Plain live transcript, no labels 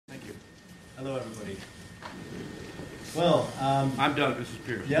Hello, everybody. Well, I'm Doug. This is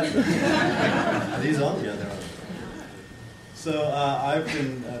Piers. Yes. Are these on? Yeah, they're on. So I've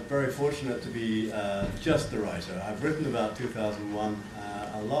been very fortunate to be just the writer. I've written about 2001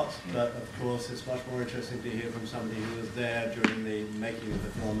 a lot, but of course it's much more interesting to hear from somebody who was there during the making of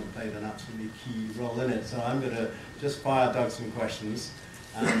the film and played an absolutely key role in it. So I'm going to just fire Doug some questions,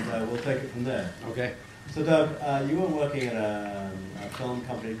 and we'll take it from there. Okay. So Doug, you were working at a film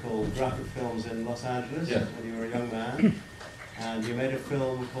company called Graphic Films in Los Angeles when you were a young man, and you made a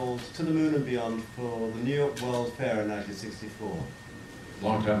film called To the Moon and Beyond for the New York World Fair in 1964.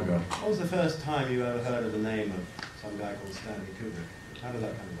 Long time ago. What was the first time you ever heard of the name of some guy called Stanley Kubrick? How did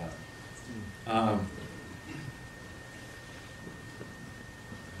that come about?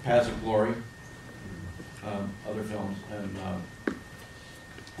 Paths of Glory, other films, and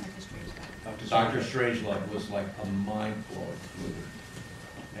Dr. Strangelove was like a mind-blowing movie.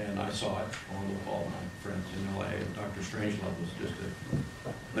 And I saw it along with all my friends in LA, and Dr. Strangelove was just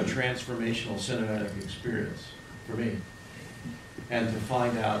a transformational cinematic experience for me. And to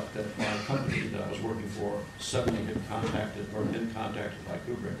find out that my company that I was working for suddenly had contacted, or been contacted by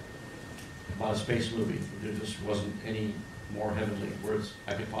Kubrick about a space movie, there just wasn't any more heavenly words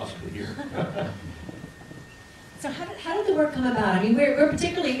I could possibly hear. So how did the work come about? I mean, we're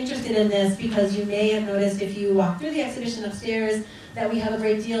particularly interested in this because you may have noticed if you walk through the exhibition upstairs that we have a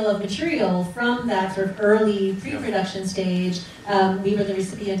great deal of material from that sort of early pre-production stage. We were the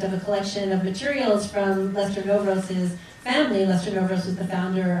recipient of a collection of materials from Lester Novros's family. Lester Novros was the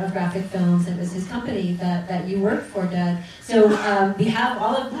founder of Graphic Films. It was his company that you worked for, Doug. So we have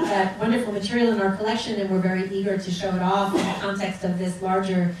all of that wonderful material in our collection, and we're very eager to show it off in the context of this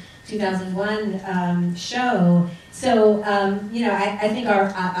larger 2001 show. So, you know, I think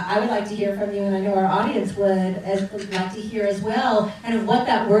I would like to hear from you, and I know our audience would like to hear as well, kind of what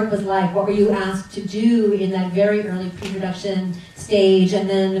that work was like. What were you asked to do in that very early pre-production stage, and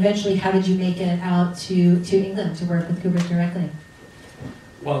then eventually how did you make it out to England to work with Kubrick directly?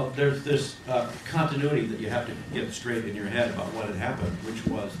 Well, there's this continuity that you have to get straight in your head about what had happened, which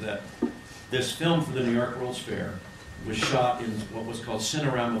was that this film for the New York World's Fair was shot in what was called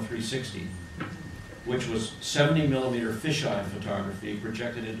Cinerama 360, which was 70mm fisheye photography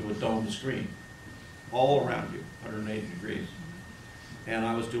projected into a domed screen, all around you, 180 degrees. And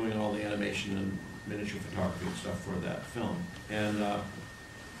I was doing all the animation and miniature photography and stuff for that film. And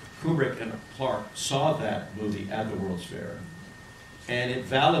Kubrick and Clark saw that movie at the World's Fair, and it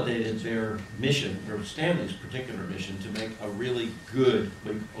validated their mission, or Stanley's particular mission, to make a really good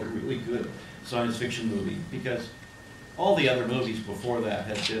science fiction movie, because all the other movies before that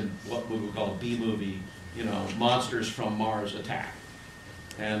had been what we would call a B movie, you know, monsters from Mars attack.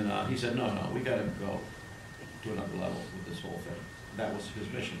 And he said, no, we got to go to another level with this whole thing. That was his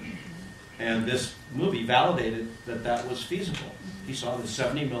mission. And this movie validated that that was feasible. He saw this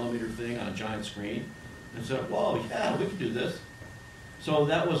 70mm thing on a giant screen and said, whoa, yeah, we can do this. So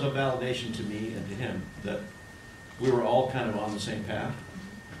that was a validation to me and to him that we were all kind of on the same path.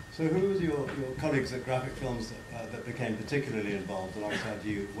 So who was your colleagues at Graphic Films that became particularly involved alongside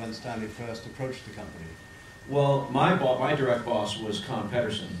you when Stanley first approached the company? Well, my direct boss was Con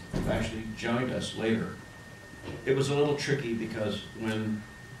Pedersen, who actually joined us later. It was a little tricky because when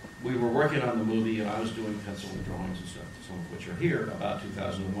we were working on the movie and I was doing pencil and drawings and stuff, some of which are here, about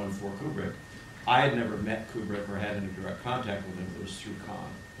 2001 for Kubrick, I had never met Kubrick or had any direct contact with him. It was through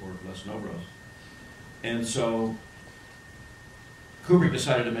Con or Les Novros. And so Kubrick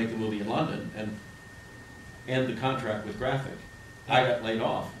decided to make the movie in London and end the contract with Graphic. I got laid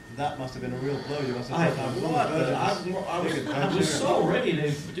off. That must have been a real blow. You must have I was so ready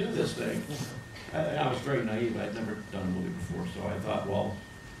to do this thing. I was very naive. I'd never done a movie before, so I thought, well,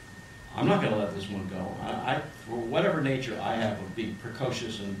 I'm not going to let this one go. For whatever nature I have of being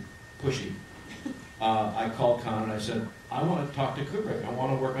precocious and pushy, I called Con and I said, I want to talk to Kubrick. I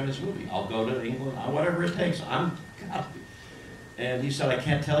want to work on his movie. I'll go to England, whatever it takes. And he said, I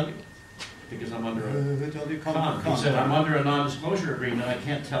can't tell you because I'm under a... Who told you? Con. He said, I'm under a non-disclosure agreement. I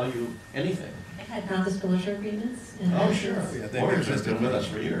can't tell you anything. I had non-disclosure agreements. Oh, sure. Yeah, Lawyers have been with us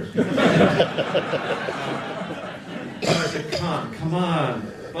for years. I said, Con, come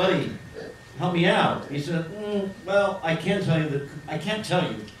on, buddy, help me out. He said, well, I can't tell you,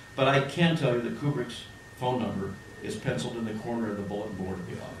 but I can tell you that Kubrick's phone number is penciled in the corner of the bulletin board of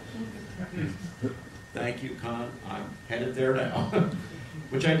the office. Thank you, Con. I'm headed there now.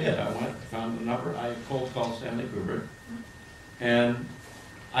 Which I did. I went, found the number. I cold called Stanley Kubrick. And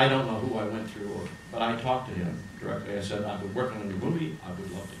I don't know who I went through, but I talked to him directly. I said, I've been working on your movie. I would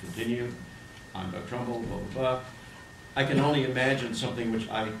love to continue. I'm Doug Trumbull, blah, blah, blah. I can only imagine something which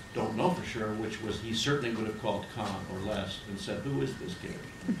I don't know for sure, which was he certainly would have called Khan or Les and said, "Who is this kid?"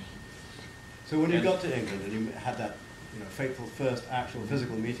 So when you got to England and you had that, fateful first actual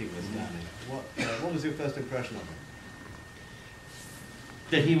physical meeting with Stanley, what was your first impression of him?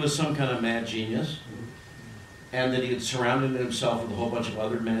 That he was some kind of mad genius, and that he had surrounded himself with a whole bunch of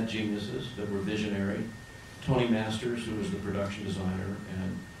other mad geniuses that were visionary. Tony Masters, who was the production designer,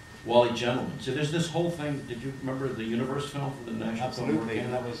 and Wally Gentleman. So there's this whole thing. Did you remember the Universe film for the National Film Board? Absolutely,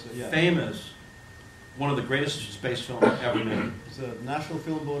 and that was famous. One of the greatest space films ever made. It's the National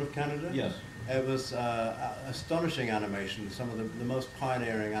Film Board of Canada? Yes. It was astonishing animation, some of the most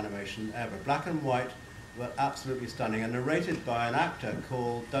pioneering animation ever. Black and white, but absolutely stunning, and narrated by an actor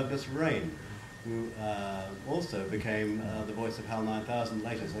called Douglas Rain, who also became the voice of HAL 9000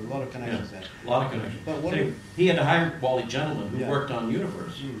 later. So a lot of connections there. A lot of connections. But he had hired Wally Gentleman, who worked on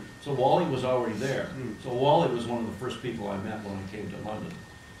Universe. So Wally was already there. So Wally was one of the first people I met when I came to London.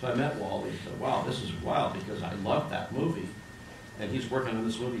 So I met Wally and said, "Wow, this is wild," because I loved that movie. And he's working on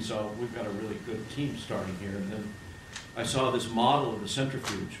this movie, so we've got a really good team starting here. And then I saw this model of the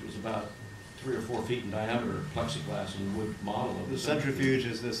centrifuge. It was about 3 or 4 feet in diameter, plexiglass and wood model of the centrifuge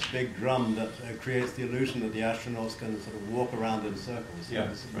is this big drum that creates the illusion that the astronauts can sort of walk around in circles. Yeah,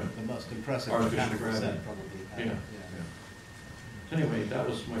 it's right. The most impressive Artificial mechanical gravity. set, probably. Yeah. Anyway, that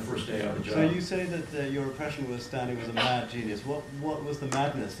was my first day on the job. So you say that your impression was Stanley was a mad genius. What was the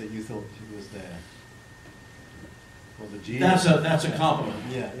madness that you thought was there? Or the genius? That's a compliment.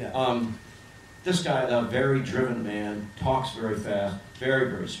 Yeah. This guy, a very driven man, talks very fast,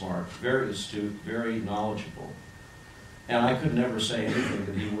 very, very smart, very astute, very knowledgeable. And I could never say anything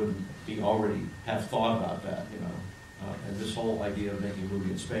that he wouldn't already have thought about that, and this whole idea of making a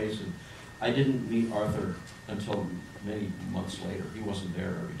movie in space. And I didn't meet Arthur until many months later. He wasn't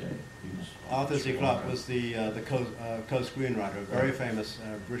there every day. Arthur C. Clarke was the co-screenwriter, a very famous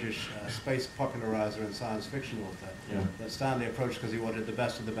British space popularizer and science fiction author that Stanley approached because he wanted the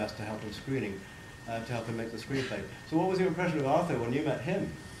best of the best to help him screening, to help him make the screenplay. So what was your impression of Arthur when you met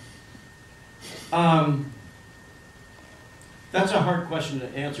him? That's a hard question to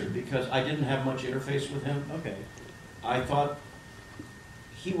answer because I didn't have much interface with him. Okay. I thought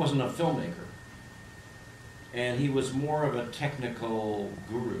he wasn't a filmmaker. And he was more of a technical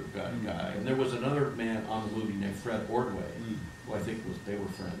guru guy. And there was another man on the movie named Fred Ordway, who I think they were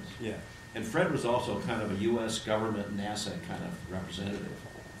friends. Yeah. And Fred was also kind of a U.S. government NASA kind of representative,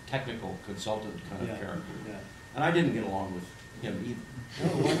 technical consultant kind of character. Yeah. And I didn't get along with him either.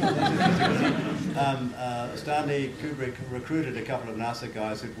 Stanley Kubrick recruited a couple of NASA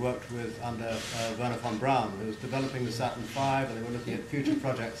guys who'd worked with under Werner von Braun, who was developing the Saturn V, and they were looking at future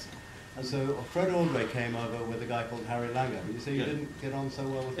projects. And so Fred Ordway came over with a guy called Harry Langer. You say you didn't get on so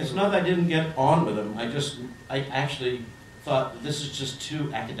well with him? It's not that I didn't get on with him. I actually thought this is just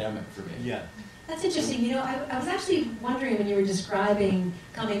too academic for me. Yeah. That's interesting. I was actually wondering when you were describing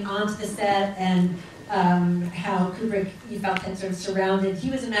coming onto the set and how Kubrick, you felt, had sort of surrounded,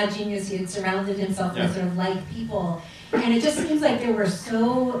 he was a mad genius, he had surrounded himself with sort of like people. And it just seems like there were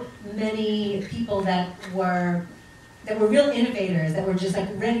so many people that were real innovators, that were just like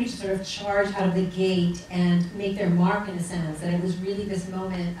ready to sort of charge out of the gate and make their mark in a sense, that it was really this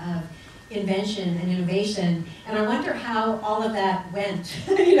moment of invention and innovation. And I wonder how all of that went.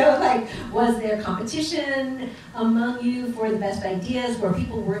 Was there competition among you for the best ideas? Were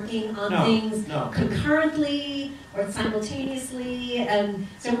people working on things concurrently or simultaneously? And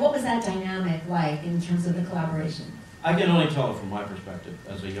so what was that dynamic like in terms of the collaboration? I can only tell it from my perspective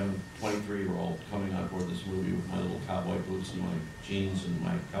as a young 23-year-old coming on board this movie with my little cowboy boots and my jeans and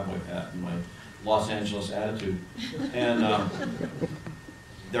my cowboy hat and my Los Angeles attitude. And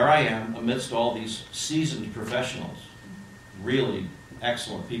there I am amidst all these seasoned professionals, really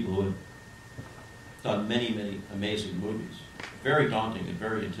excellent people who had done many, many amazing movies. Very daunting and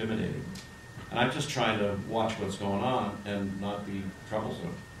very intimidating. And I'm just trying to watch what's going on and not be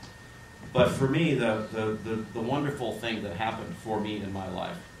troublesome. But for me, the wonderful thing that happened for me in my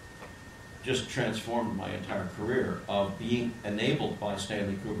life just transformed my entire career of being enabled by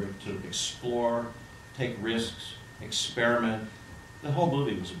Stanley Kubrick to explore, take risks, experiment. The whole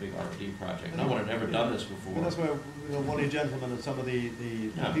movie was a big R&D project. No one had ever done this before. But that's where Wally Gentleman and some of the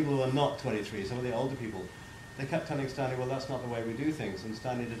people who are not 23, some of the older people, they kept telling Stanley, well, that's not the way we do things, and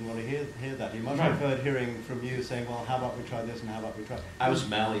Stanley didn't want to hear that. He much preferred hearing from you saying, well, how about we try this and how about we try... I was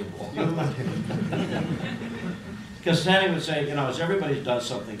malleable. You were malleable. Because Stanley would say, as everybody does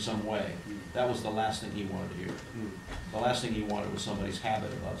something some way, that was the last thing he wanted to hear. The last thing he wanted was somebody's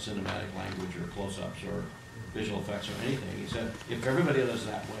habit about cinematic language or close-ups or visual effects or anything. He said, if everybody does it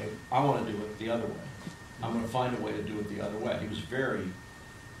that way, I want to do it the other way. I'm going to find a way to do it the other way. He was very,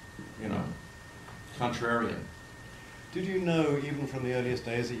 you know, contrarian. Did you know, even from the earliest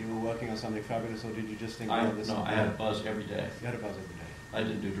days, that you were working on something fabulous, or did you just think, oh, this is... No, I had a buzz every day. You had a buzz every day. I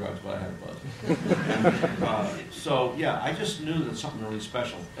didn't do drugs, but I had a buzz. So, yeah, I just knew that something really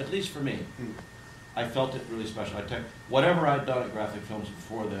special, at least for me. I felt it really special. Whatever I'd done at Graphic Films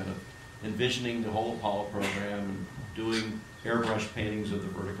before then, of envisioning the whole Apollo program and doing airbrush paintings of the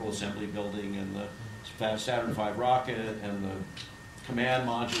vertical assembly building and the Saturn V rocket and the command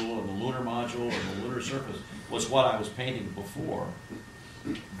module and the lunar module and the lunar surface was what I was painting before.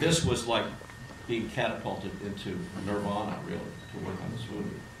 This was like being catapulted into nirvana, really, to work on this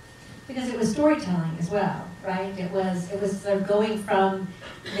movie. Because it was storytelling as well, right? It was sort of going from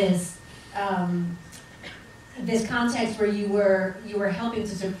this this context where you were helping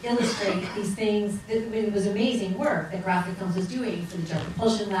to sort of illustrate these things. It was amazing work that Graphic Films was doing for the Jet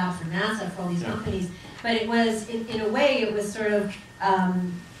Propulsion Lab, for NASA, for all these companies. But it was, in a way, it was sort of,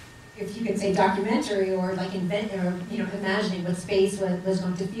 if you could say documentary, or like imagining what space was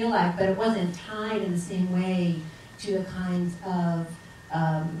going to feel like. But it wasn't tied in the same way to the kinds of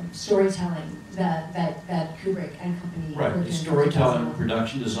storytelling that Kubrick and company. Right, the storytelling,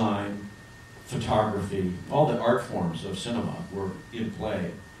 production design, photography, all the art forms of cinema were in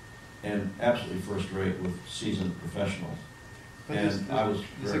play, and absolutely first rate with seasoned professionals. But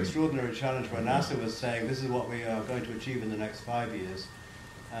this extraordinary challenge where NASA was saying, this is what we are going to achieve in the next 5 years,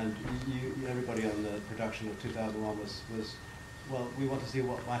 and everybody on the production of 2001 was, well, we want to see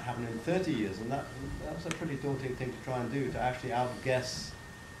what might happen in 30 years, and that was a pretty daunting thing to try and do, to actually outguess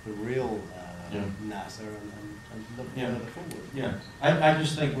the real NASA and look further forward. Yeah, I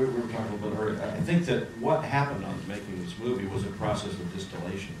just think we were talking about earlier. I think that what happened on making this movie was a process of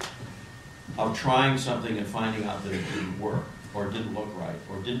distillation, of trying something and finding out that it didn't work, or didn't look right,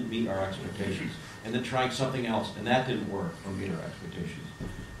 or didn't meet our expectations, and then trying something else, and that didn't work or meet our expectations.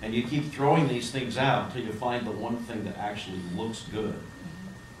 And you keep throwing these things out until you find the one thing that actually looks good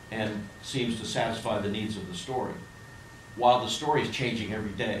and seems to satisfy the needs of the story, while the story is changing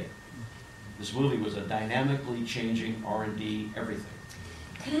every day. This movie was a dynamically changing R&D everything.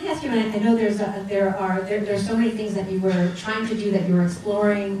 Can I ask you, I know there's so many things that you were trying to do, that you were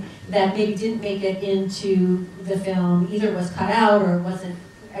exploring, that maybe didn't make it into the film, either was cut out or wasn't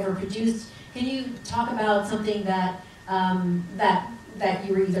ever produced. Can you talk about something that that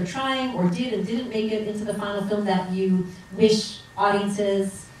you were either trying or did and didn't make it into the final film that you wish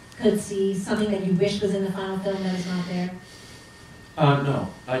audiences could see, something that you wish was in the final film that is not there? No,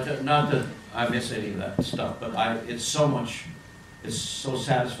 not that I miss any of that stuff, but it's so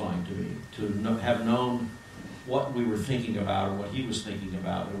satisfying to me to have known what we were thinking about, or what he was thinking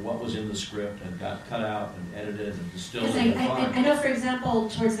about, or what was in the script and got cut out and edited and distilled. I know, for example,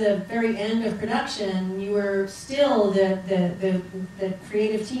 towards the very end of production, you were still, the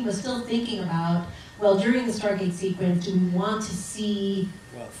creative team was still thinking about, well, during the Stargate sequence, do we want to see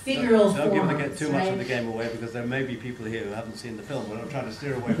figural don't forms, get too much of the game away, because there may be people here who haven't seen the film. We're not trying to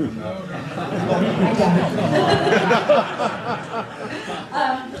steer away from that.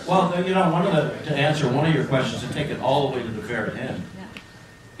 Well, you know, to answer one of your questions and take it all the way to the very end,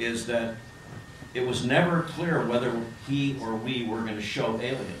 is that it was never clear whether he or we were going to show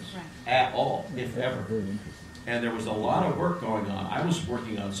aliens at all, if ever. And there was a lot of work going on. I was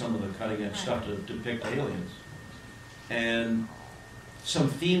working on some of the cutting-edge stuff to depict aliens. And some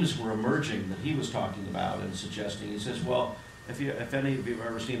themes were emerging that he was talking about and suggesting. He says, well, if any of you have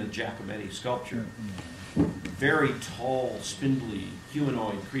ever seen a Giacometti sculpture, very tall, spindly,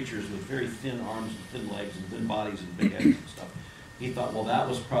 humanoid creatures with very thin arms and thin legs and thin bodies and big heads and stuff. He thought, well, that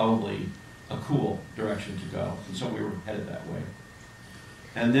was probably a cool direction to go. And so we were headed that way.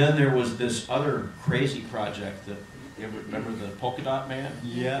 And then there was this other crazy project that, you ever remember the Polka Dot Man?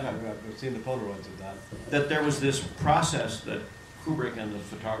 Yeah, I've seen the Polaroids of that. That there was this process that Kubrick and the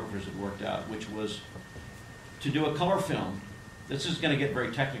photographers had worked out, which was to do a color film. This is going to get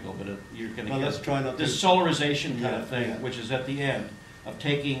very technical, but you're going to get this solarization kind of thing, which is at the end of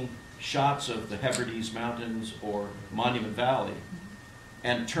taking shots of the Hebrides Mountains or Monument Valley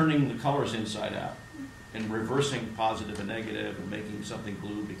and turning the colors inside out and reversing positive and negative and making something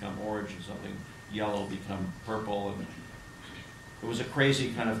blue become orange and something yellow become purple. And it was a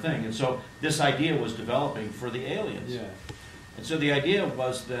crazy kind of thing. And so this idea was developing for the aliens. Yeah. And so the idea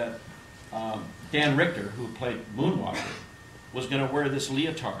was that Dan Richter, who played Moonwalker, was going to wear this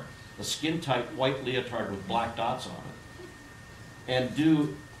leotard, a skin-tight white leotard with black dots on it, and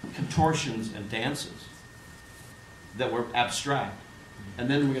do contortions and dances that were abstract, And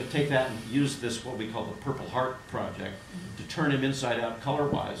then we're going to take that and use this, what we call the Purple Heart Project, to turn him inside out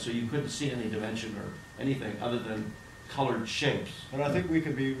color-wise, so you couldn't see any dimension or anything other than colored shapes. But I think we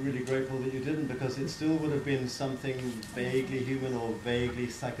can be really grateful that you didn't, because it still would have been something vaguely human or vaguely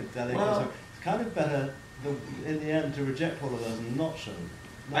psychedelic. Well, or so. It's kind of better, in the end, to reject all of those and not show them.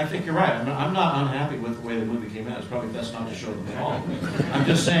 I think you're right. I'm not unhappy with the way the movie came out. It's probably best not to show them at all. I'm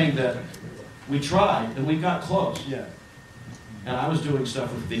just saying that we tried and we got close. Yeah. And I was doing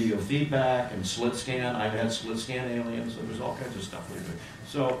stuff with video feedback and slit scan. I had slit scan aliens. There was all kinds of stuff we were doing.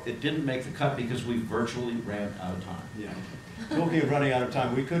 So it didn't make the cut because we virtually ran out of time. Yeah. Talking of running out of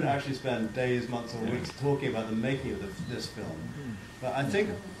time, we could actually spend days, months, or weeks talking about the making of this film. But I think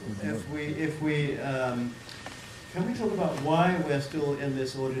if we can we talk about why we're still in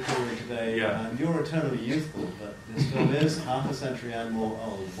this auditorium today? Yeah. You're eternally youthful, but this film is half a century and more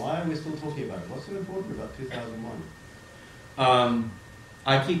old. Why are we still talking about it? What's so important about 2001?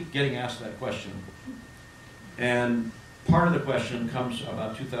 I keep getting asked that question. And part of the question comes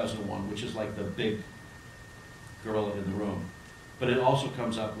about 2001, which is like the big gorilla in the room. But it also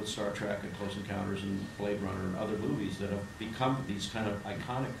comes up with Star Trek and Close Encounters and Blade Runner and other movies that have become these kind of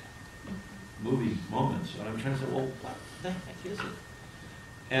iconic movie moments. And I'm trying to say, well, what the heck is it?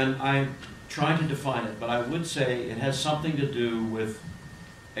 And I'm trying to define it, but I would say it has something to do with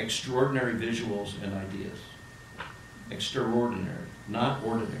extraordinary visuals and ideas. Extraordinary, not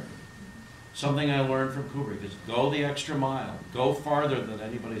ordinary. Something I learned from Kubrick is go the extra mile, go farther than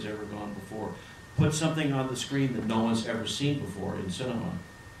anybody's ever gone before. Put something on the screen that no one's ever seen before in cinema.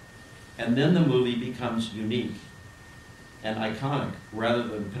 And then the movie becomes unique and iconic rather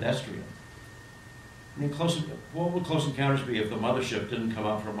than pedestrian. I mean, what would Close Encounters be if the mothership didn't come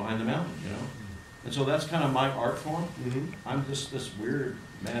up from behind the mountain, you know? And so that's kind of my art form. I'm just this weird,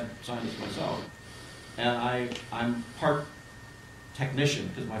 mad scientist myself. And I'm part technician,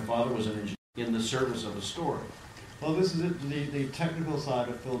 because my father was an engineer, in the service of a story. Well, this is it. The technical side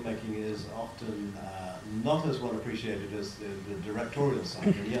of filmmaking is often not as well appreciated as the directorial side,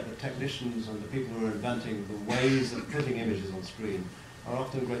 and yet the technicians and the people who are inventing the ways of putting images on screen are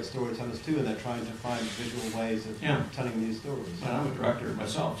often great storytellers too, and they're trying to find visual ways of telling new stories. And I'm a director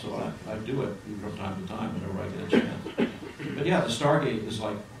myself, so I do it from time to time whenever I get a chance. But yeah, the Stargate is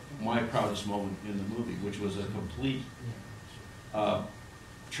like my proudest moment in the movie, which was a complete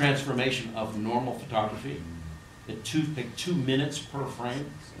transformation of normal photography. It took 2 minutes per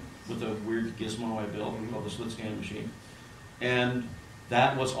frame with a weird gizmo I built called the slit scan machine. And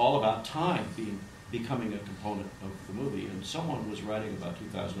that was all about time becoming a component of the movie. And someone was writing about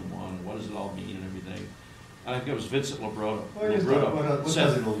 2001 and what does it all mean and everything. I think it was Vincent Labroto.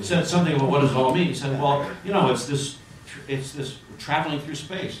 Said something about what does it all mean. He said, well, you know, it's this traveling through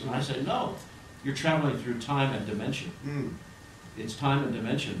space. And I said, no, you're traveling through time and dimension. It's time and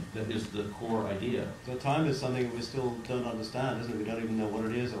dimension that is the core idea. So time is something that we still don't understand, isn't it? We don't even know what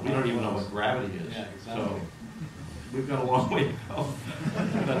it is. Or we don't even know what gravity is. Yeah, exactly. So we've got a long way to go.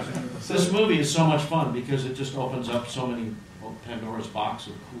 But this movie is so much fun because it just opens up so many Pandora's box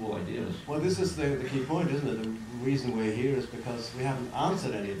of cool ideas. Well, this is the key point, isn't it? The reason we're here is because we haven't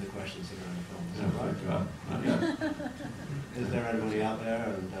answered any of the questions that are in the film. Is that right? Not yet. Is there anybody out there,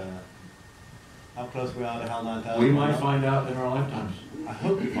 and how close we are to HAL 9000? We might find out in our lifetimes. I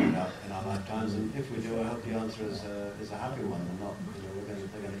hope we find out in our lifetimes, and if we do, I hope the answer is a happy one, and not, you know,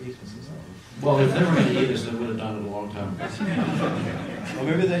 they're going to eat us or something. Well, if they were going to eat us, they would have done it a long time ago. Or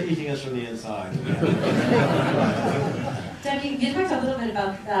maybe they're eating us from the inside. Doug, you talked a little bit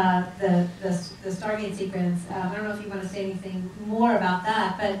about the Stargate sequence. I don't know if you want to say anything more about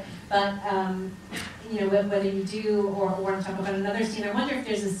that, but you know, whether you do or want to talk about another scene. I wonder if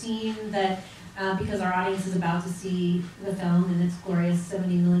there's a scene that, because our audience is about to see the film in its glorious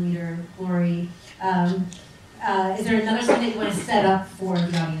 70mm glory, is there another scene that you want to set up for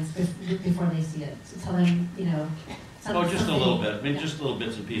the audience before they see it? To tell them, you know, Oh, just a little bit. I mean, just little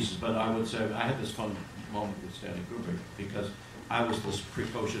bits and pieces. But I would say I had this fun moment with Stanley Kubrick because I was this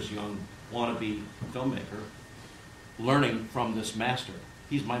precocious young wannabe filmmaker learning from this master.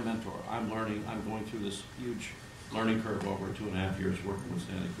 He's my mentor. I'm learning. I'm going through this huge learning curve over 2.5 years working with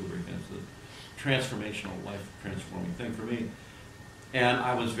Stanley Kubrick, and it's a transformational, life-transforming thing for me. And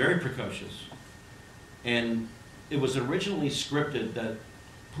I was very precocious. And it was originally scripted that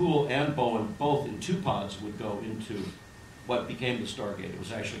Poole and Bowen, both in 2 pods, would go into what became the Stargate. It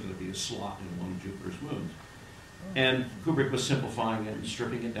was actually going to be a slot in one of Jupiter's moons. And Kubrick was simplifying it and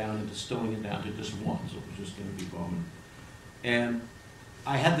stripping it down and distilling it down to just one, so it was just going to be Bowen. And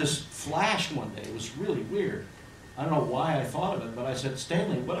I had this flash one day. It was really weird. I don't know why I thought of it, but I said,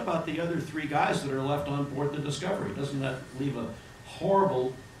 Stanley, what about the other 3 guys that are left on board the Discovery? Doesn't that leave a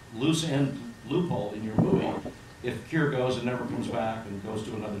horrible loose end loophole in your movie if Keir goes and never comes back and goes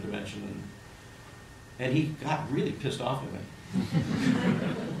to another dimension. And he got really pissed off at me.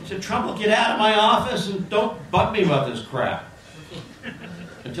 He said, Trumbull, get out of my office and don't bug me about this crap.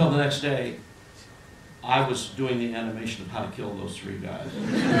 Until the next day, I was doing the animation of how to kill those 3 guys.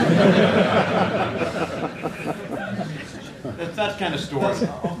 that kind of story.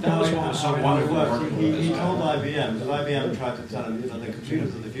 That was what was so wonderful working with this He guy. told IBM, because IBM tried to tell him that the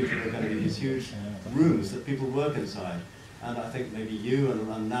computers of the future are going to be these huge rooms that people work inside. And I think maybe you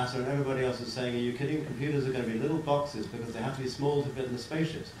and NASA and everybody else is saying, are you kidding? Computers are going to be little boxes because they have to be small to fit in the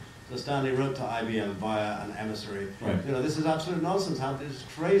spaceships. So Stanley wrote to IBM via an emissary, Right. you know, this is absolute nonsense. This is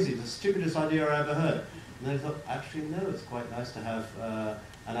crazy, the stupidest idea I ever heard. And then he thought, actually, no, it's quite nice to have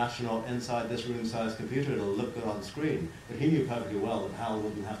an astronaut inside this room-sized computer. It'll look good on screen. But he knew perfectly well that HAL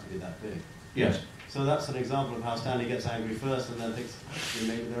wouldn't have to be that big. Yes. So that's an example of how Stanley gets angry first and then thinks, actually,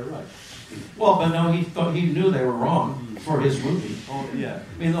 maybe they're right. Well, but no, he knew they were wrong for his movie. Oh, yeah.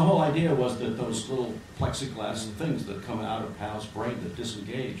 I mean, the whole idea was that those little plexiglass things that come out of Hal's brain that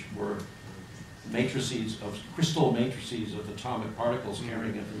disengage were crystal matrices of atomic particles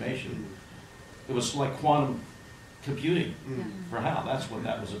carrying information. It was like quantum computing for Hal. That's what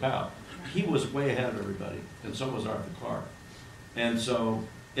that was about. He was way ahead of everybody, and so was Arthur Clarke. And so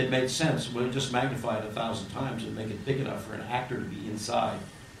it made sense. We just magnified it 1,000 times and make it big enough for an actor to be inside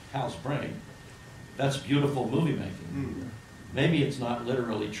Hal's brain. That's beautiful movie making. Maybe it's not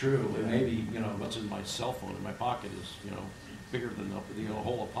literally true, and maybe, you know, what's in my cell phone in my pocket is, you know, bigger than the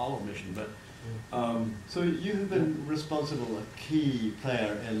whole Apollo mission. But so you have been responsible, a key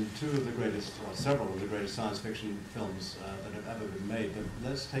player in several of the greatest science fiction films that have ever been made. But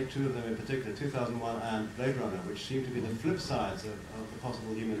let's take 2 of them in particular, 2001 and Blade Runner, which seem to be the flip sides of the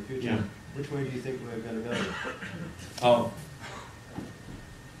possible human future. Yeah. Which way do you think we're going to go? Oh,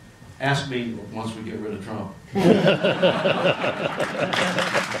 ask me once we get rid of Trump.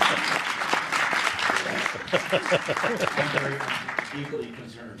 I'm very deeply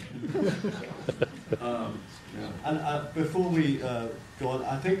concerned. Yeah. And before we go on,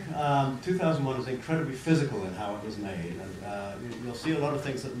 I think 2001 was incredibly physical in how it was made. And you'll see a lot of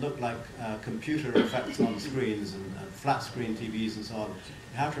things that look like computer effects on screens and flat screen TVs and so on.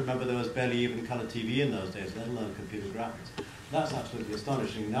 You have to remember there was barely even color TV in those days, let alone computer graphics. That's absolutely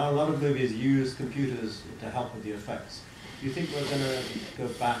astonishing. Now a lot of movies use computers to help with the effects. Do you think we're going to go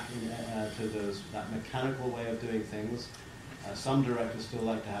back to that mechanical way of doing things? Some directors still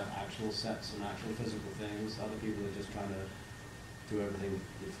like to have actual sets and actual physical things. Other people are just trying to do everything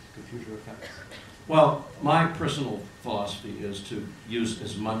with computer effects. Well, my personal philosophy is to use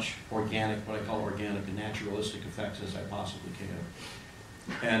as much organic, what I call organic and naturalistic effects as I possibly can.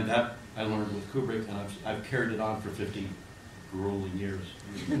 And that I learned with Kubrick, and I've carried it on for 50 grueling years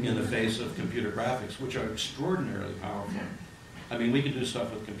in the face of computer graphics, which are extraordinarily powerful. I mean, we can do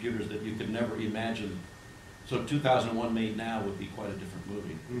stuff with computers that you could never imagine. So 2001 made now would be quite a different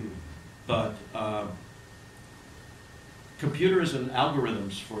movie. But computers and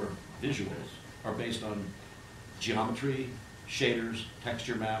algorithms for visuals are based on geometry, shaders,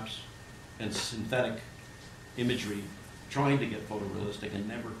 texture maps, and synthetic imagery, trying to get photorealistic and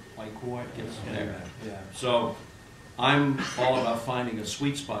never quite gets there. Yeah. So I'm all about finding a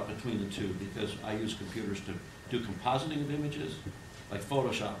sweet spot between the two, because I use computers to do compositing of images. Like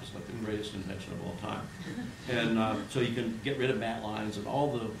Photoshop is like the greatest invention of all time. And so you can get rid of matte lines, and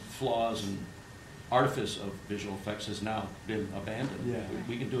all the flaws and artifice of visual effects has now been abandoned. Yeah.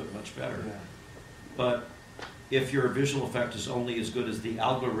 We can do it much better. Yeah. But if your visual effect is only as good as the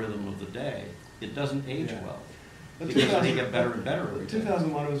algorithm of the day, it doesn't age well. But Because they get better and better every day.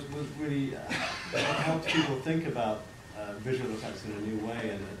 2001 was really, it helped people think about visual effects in a new way,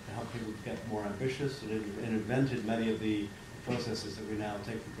 and it helped people get more ambitious, and it invented many of the processes that we now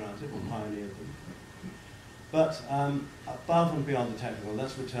take for granted, or pioneered them. But above and beyond the technical,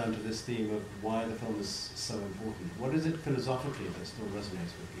 let's return to this theme of why the film is so important. What is it philosophically that still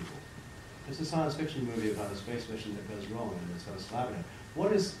resonates with people? It's a science fiction movie about a space mission that goes wrong, and it's got a slab in it.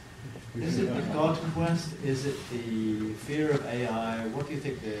 What is it the God quest? Is it the fear of AI? What do you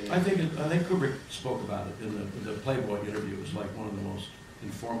think I think Kubrick spoke about it in the Playboy interview. It was like one of the most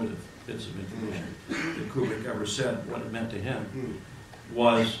informative bits of information that Kubrick ever said. What it meant to him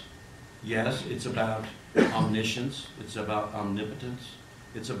was, yes, it's about omniscience, it's about omnipotence,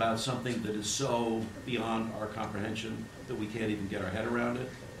 it's about something that is so beyond our comprehension that we can't even get our head around it.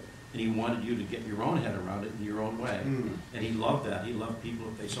 And he wanted you to get your own head around it in your own way. And he loved that. He loved people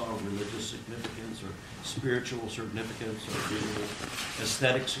if they saw religious significance or spiritual significance or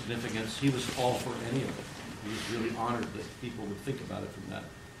aesthetic significance. He was all for any of it. he was really honored that people would think about it from that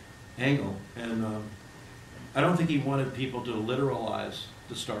angle. And I don't think he wanted people to literalize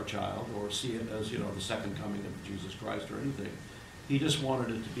the Star Child or see it as, you know, the second coming of Jesus Christ or anything. He just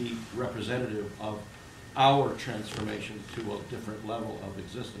wanted it to be representative of our transformation to a different level of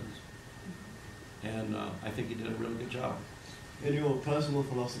existence. And I think he did a really good job. In your personal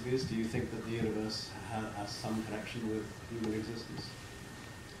philosophies, do you think that the universe has some connection with human existence?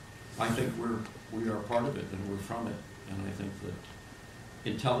 I think we are part of it and we're from it. And I think that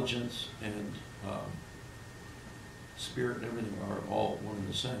intelligence and spirit and everything are all one and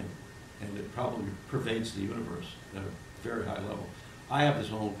the same. And it probably pervades the universe at a very high level. I have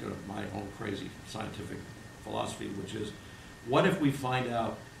this own, my own crazy scientific philosophy, which is, what if we find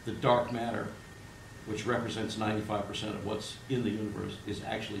out the dark matter, which represents 95% of what's in the universe, is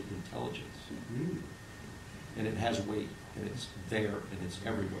actually intelligence? Mm. And it has weight, and it's there, and it's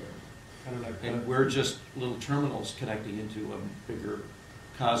everywhere. Kind of like and we're just little terminals connecting into a bigger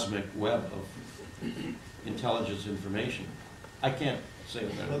cosmic web of intelligence information. I can't say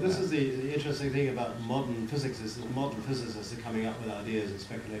it better. Well, this is the interesting thing about modern physics, is that modern physicists are coming up with ideas and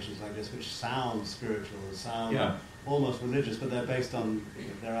speculations like this, which sound spiritual, sound almost religious, but they're based on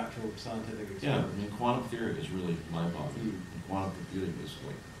their actual scientific experience. Yeah, I mean, quantum theory is really mind-boggling. Quantum computing is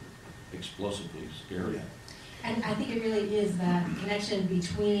like explosively scary. Yeah. And I think it really is that connection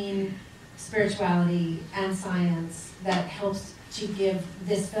between spirituality and science that helps to give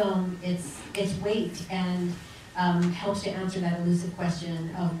this film its weight and helps to answer that elusive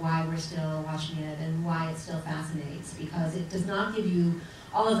question of why we're still watching it and why it still fascinates, because it does not give you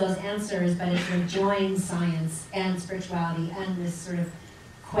all of those answers, but it sort of joins science and spirituality and this sort of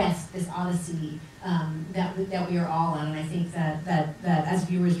quest, this odyssey that we are all on. And I think that as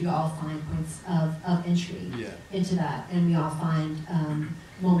viewers, we all find points of entry into that, and we all find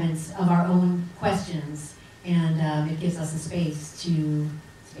moments of our own questions, and it gives us a space.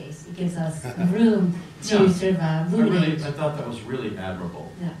 It gives us room to sort of ruminate. I thought that was really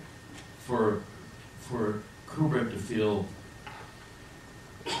admirable. Yeah. For Kubrick to feel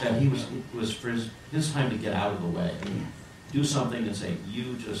that it was for his time to get out of the way. Do something and say,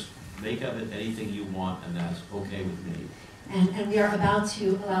 you just make of it anything you want, and that's okay with me. And we are about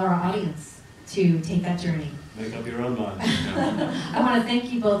to allow our audience to take that journey. Make up your own mind. I want to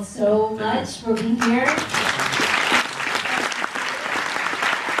thank you both so much for being here.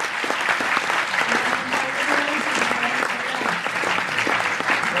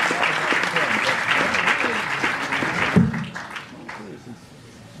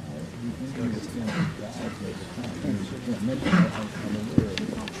 Medical